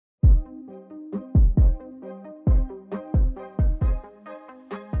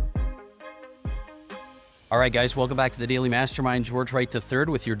All right, guys, welcome back to the Daily Mastermind. George Wright III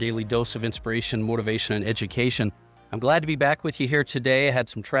with your daily dose of inspiration, motivation, and education. I'm glad to be back with you here today. I had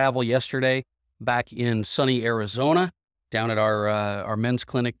some travel yesterday back in sunny Arizona, down at our men's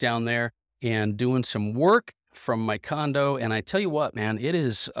clinic down there, and doing some work from my condo. And I tell you what, man, it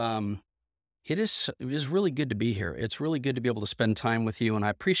is really good to be here. It's really good to be able to spend time with you, and I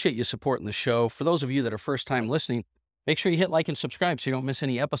appreciate you supporting the show. For those of you that are first time listening, make sure you hit like and subscribe so you don't miss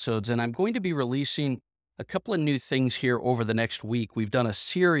any episodes. And I'm going to be releasing a couple of new things here over the next week. We've done a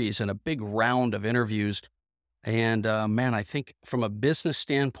series and a big round of interviews. And man, I think from a business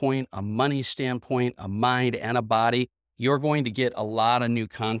standpoint, a money standpoint, a mind and a body, you're going to get a lot of new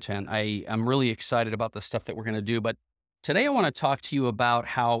content. I'm really excited about the stuff that we're going to do. But today I want to talk to you about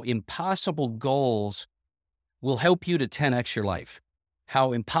how impossible goals will help you to 10x your life.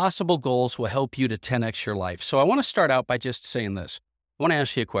 How impossible goals will help you to 10x your life. So I want to start out by just saying this. I want to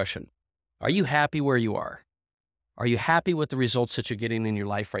ask you a question. Are you happy where you are? Are you happy with the results that you're getting in your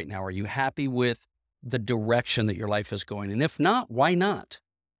life right now? Are you happy with the direction that your life is going? And if not, why not?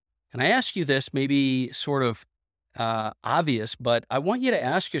 And I ask you this, maybe sort of obvious, but I want you to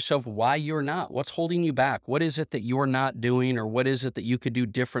ask yourself why you're not. What's holding you back? What is it that you're not doing, or what is it that you could do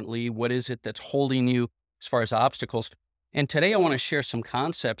differently? What is it that's holding you as far as obstacles? And today I want to share some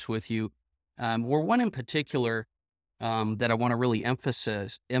concepts with you, where one in particular that I want to really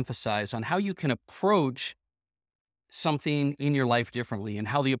emphasize on how you can approach something in your life differently and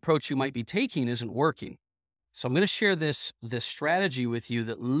how the approach you might be taking isn't working. So I'm going to share this strategy with you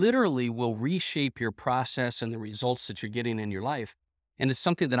that literally will reshape your process and the results that you're getting in your life. And it's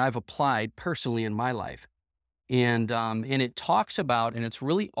something that I've applied personally in my life. And it talks about, and it's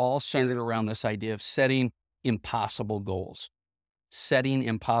really all centered around this idea of setting impossible goals. Setting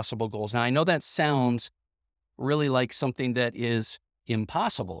impossible goals. Now, I know that sounds really like something that is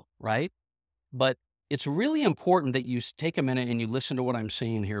impossible, right? But it's really important that you take a minute and you listen to what I'm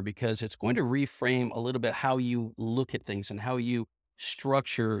saying here, because it's going to reframe a little bit how you look at things and how you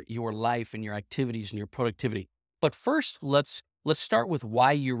structure your life and your activities and your productivity. But first, let's start with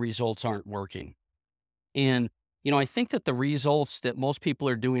why your results aren't working. And, I think that the results that most people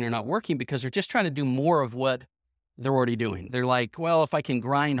are doing are not working because they're just trying to do more of what they're already doing. They're like, well, if I can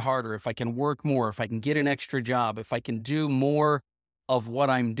grind harder, if I can work more, if I can get an extra job, if I can do more of what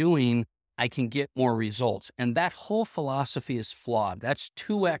I'm doing, I can get more results. And that whole philosophy is flawed. That's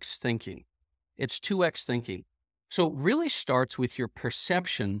 2x thinking. It's 2x thinking. So it really starts with your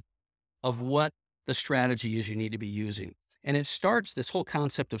perception of what the strategy is you need to be using. And it starts, this whole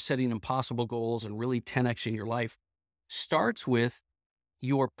concept of setting impossible goals and really 10xing your life starts with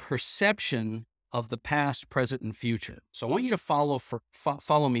your perception of the past, present, and future. So I want you to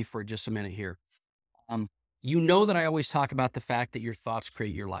follow me for just a minute here. You know that I always talk about the fact that your thoughts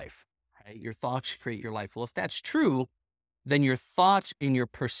create your life, right? Your thoughts create your life. Well, if that's true, then your thoughts and your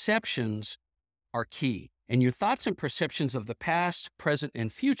perceptions are key. And your thoughts and perceptions of the past, present,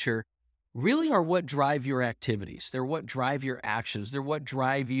 and future really are what drive your activities. They're what drive your actions. They're what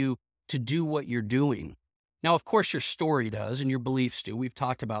drive you to do what you're doing. Now, of course, your story does and your beliefs do. We've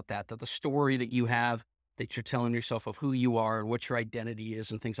talked about that the story that you have, that you're telling yourself of who you are and what your identity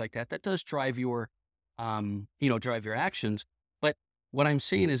is and things like that, that does drive your, drive your actions. But what I'm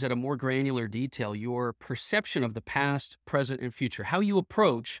saying is at a more granular detail, your perception of the past, present, and future, how you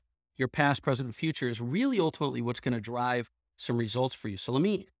approach your past, present, and future is really ultimately what's going to drive some results for you. So let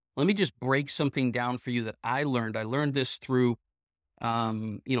me just break something down for you that I learned. I learned this through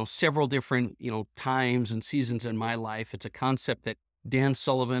several different, times and seasons in my life. It's a concept that Dan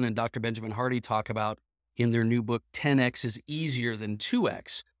Sullivan and Dr. Benjamin Hardy talk about in their new book, 10x is easier than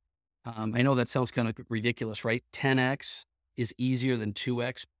 2x. I know that sounds kind of ridiculous, right? 10x is easier than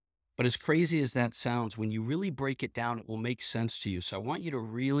 2x, but as crazy as that sounds, when you really break it down, it will make sense to you. So I want you to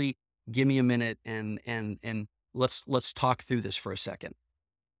really give me a minute and let's talk through this for a second.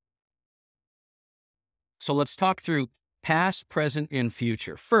 So let's talk through past, present, and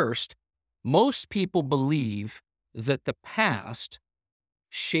future. First, most people believe that the past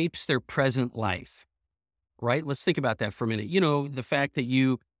shapes their present life, right? Let's think about that for a minute. The fact that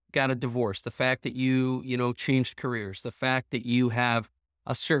you got a divorce, the fact that you changed careers, the fact that you have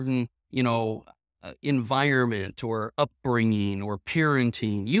a certain, environment or upbringing or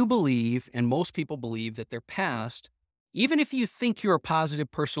parenting. You believe, and most people believe, that their past, even if you think you're a positive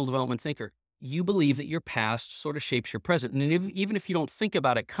personal development thinker, you believe that your past sort of shapes your present. And even if you don't think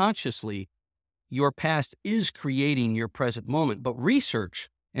about it consciously, your past is creating your present moment. But research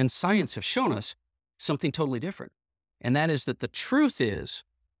and science have shown us something totally different. And that is that the truth is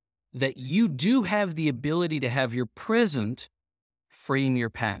that you do have the ability to have your present frame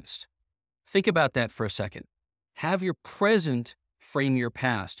your past. Think about that for a second. Have your present frame your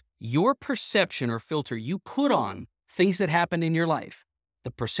past. Your perception or filter you put on things that happen in your life,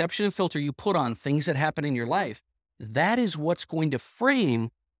 the perception and filter you put on things that happen in your life, that is what's going to frame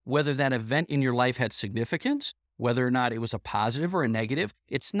whether that event in your life had significance, whether or not it was a positive or a negative.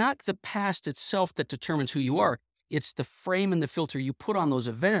 It's not the past itself that determines who you are. It's the frame and the filter you put on those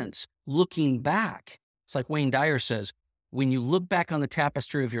events looking back. It's like Wayne Dyer says, when you look back on the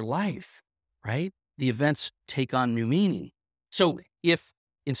tapestry of your life, right, the events take on new meaning. So if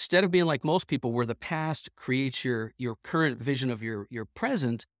instead of being like most people where the past creates your current vision of your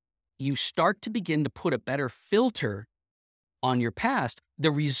present, you start to begin to put a better filter on your past,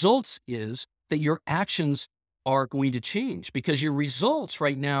 the results is that your actions are going to change because your results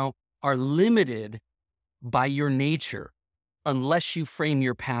right now are limited by your nature unless you frame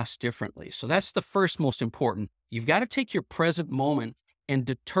your past differently. So that's the first most important. You've got to take your present moment and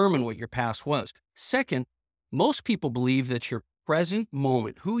determine what your past was. Second, most people believe that your present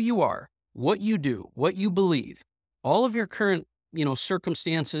moment, who you are, what you do, what you believe, all of your current,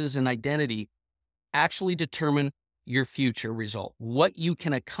 circumstances and identity actually determine your future result, what you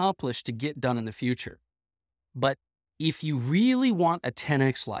can accomplish to get done in the future. But if you really want a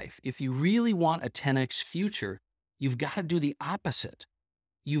 10x life, if you really want a 10x future, you've got to do the opposite.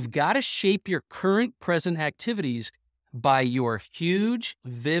 You've got to shape your current present activities by your huge,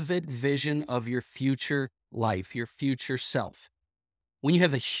 vivid vision of your future life, your future self. When you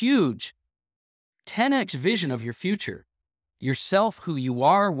have a huge 10x vision of your future, yourself, who you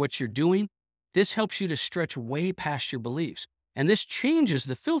are, what you're doing, this helps you to stretch way past your beliefs. And this changes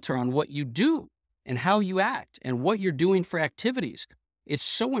the filter on what you do and how you act and what you're doing for activities. It's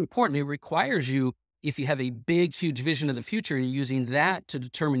so important. It requires you, if you have a big, huge vision of the future and you're using that to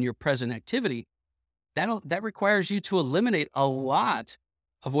determine your present activity, that requires you to eliminate a lot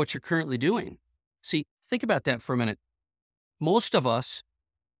of what you're currently doing. See, think about that for a minute. Most of us,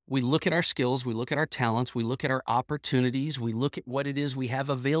 we look at our skills, we look at our talents, we look at our opportunities, we look at what it is we have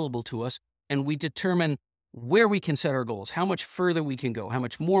available to us, and we determine where we can set our goals, how much further we can go, how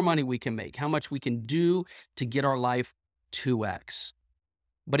much more money we can make, how much we can do to get our life 2x.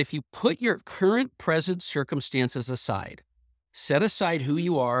 But if you put your current present circumstances aside, set aside who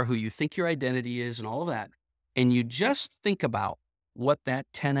you are, who you think your identity is, and all of that, and you just think about what that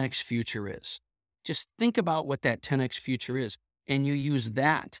 10x future is. Just think about what that 10x future is, and you use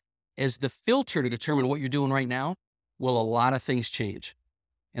that as the filter to determine what you're doing right now, well, a lot of things change.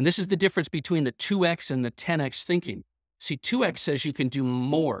 And this is the difference between the 2x and the 10x thinking. See, 2x says you can do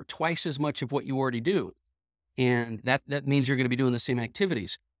more, twice as much of what you already do. And that means you're going to be doing the same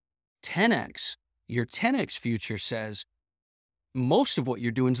activities. 10x, your 10x future says most of what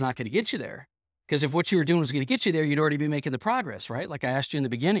you're doing is not going to get you there. Because if what you were doing was going to get you there, you'd already be making the progress, right? Like I asked you in the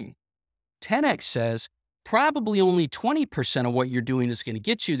beginning. 10x says probably only 20% of what you're doing is going to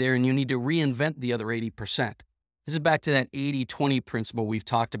get you there, and you need to reinvent the other 80%. This is back to that 80-20 principle we've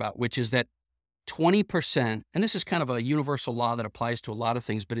talked about, which is that 20%, and this is kind of a universal law that applies to a lot of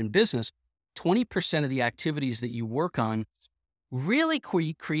things, but in business, 20% of the activities that you work on really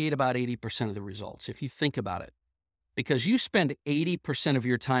create about 80% of the results, if you think about it. Because you spend 80% of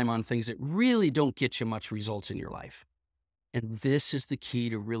your time on things that really don't get you much results in your life. And this is the key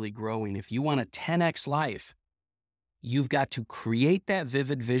to really growing. If you want a 10x life, you've got to create that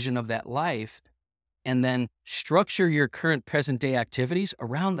vivid vision of that life and then structure your current present day activities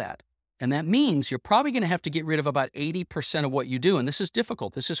around that. And that means you're probably going to have to get rid of about 80% of what you do. And this is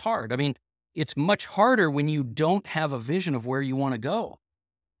difficult. This is hard. I mean, it's much harder when you don't have a vision of where you want to go.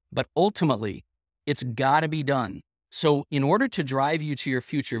 But ultimately, it's got to be done. So in order to drive you to your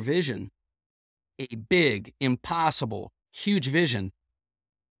future vision, a big, impossible, huge vision,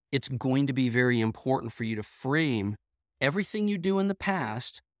 it's going to be very important for you to frame everything you do in the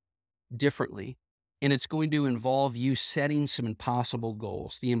past differently. And it's going to involve you setting some impossible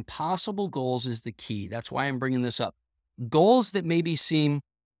goals. The impossible goals is the key. That's why I'm bringing this up. Goals that maybe seem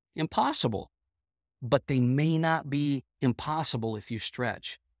impossible, but they may not be impossible if you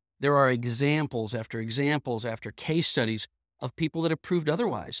stretch. There are examples after case studies of people that have proved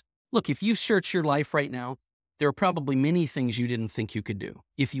otherwise. Look, if you search your life right now, there are probably many things you didn't think you could do.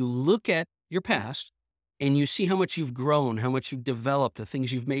 If you look at your past and you see how much you've grown, how much you've developed, the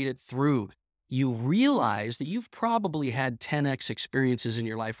things you've made it through, you realize that you've probably had 10x experiences in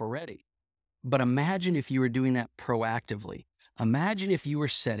your life already. But imagine if you were doing that proactively. Imagine if you were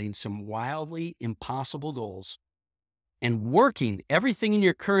setting some wildly impossible goals and working everything in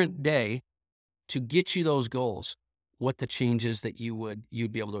your current day to get you those goals, what the changes that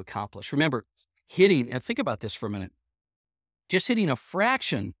you'd be able to accomplish. Remember, and think about this for a minute, just hitting a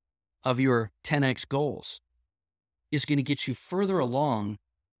fraction of your 10x goals is going to get you further along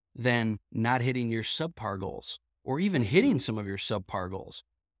than not hitting your subpar goals or even hitting some of your subpar goals.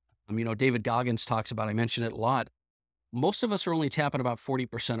 David Goggins talks about, I mention it a lot, most of us are only tapping about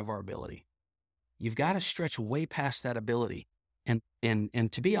 40% of our ability. You've got to stretch way past that ability.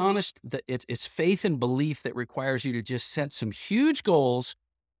 And to be honest, it's faith and belief that requires you to just set some huge goals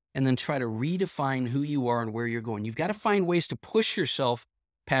and then try to redefine who you are and where you're going. You've got to find ways to push yourself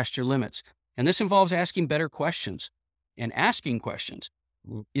past your limits. And this involves asking better questions and asking questions.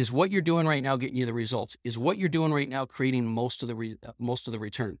 Is what you're doing right now getting you the results? Is what you're doing right now creating most of the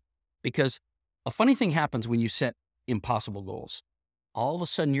return? Because a funny thing happens when you set impossible goals. All of a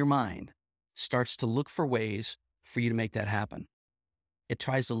sudden, your mind starts to look for ways for you to make that happen. It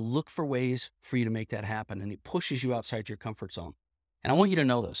tries to look for ways for you to make that happen, and it pushes you outside your comfort zone. And I want you to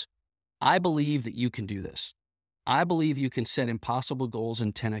know this. I believe that you can do this. I believe you can set impossible goals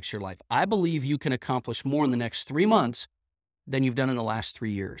and 10x your life. I believe you can accomplish more in the next 3 months than you've done in the last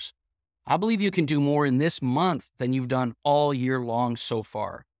 3 years. I believe you can do more in this month than you've done all year long so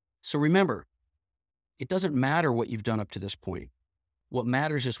far. So remember, it doesn't matter what you've done up to this point. What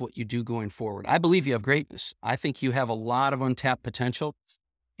matters is what you do going forward. I believe you have greatness. I think you have a lot of untapped potential.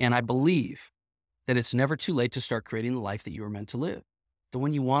 And I believe that it's never too late to start creating the life that you were meant to live. The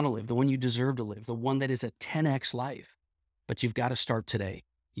one you want to live, the one you deserve to live, the one that is a 10x life. But you've got to start today.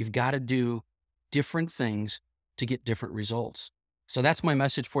 You've got to do different things to get different results. So that's my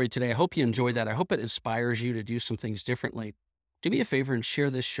message for you today. I hope you enjoyed that. I hope it inspires you to do some things differently. Do me a favor and share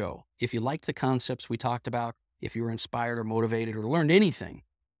this show. If you liked the concepts we talked about, if you were inspired or motivated or learned anything,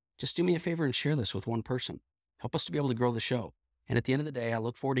 just do me a favor and share this with one person. Help us to be able to grow the show. And at the end of the day, I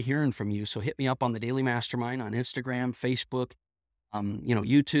look forward to hearing from you. So hit me up on the Daily Mastermind on Instagram, Facebook,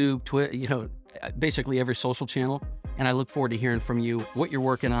 YouTube, Twitter, basically every social channel. And I look forward to hearing from you, what you're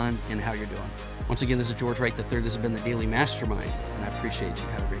working on and how you're doing. Once again, this is George Wright III. This has been the Daily Mastermind, and I appreciate you.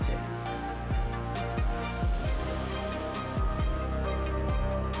 Have a great day.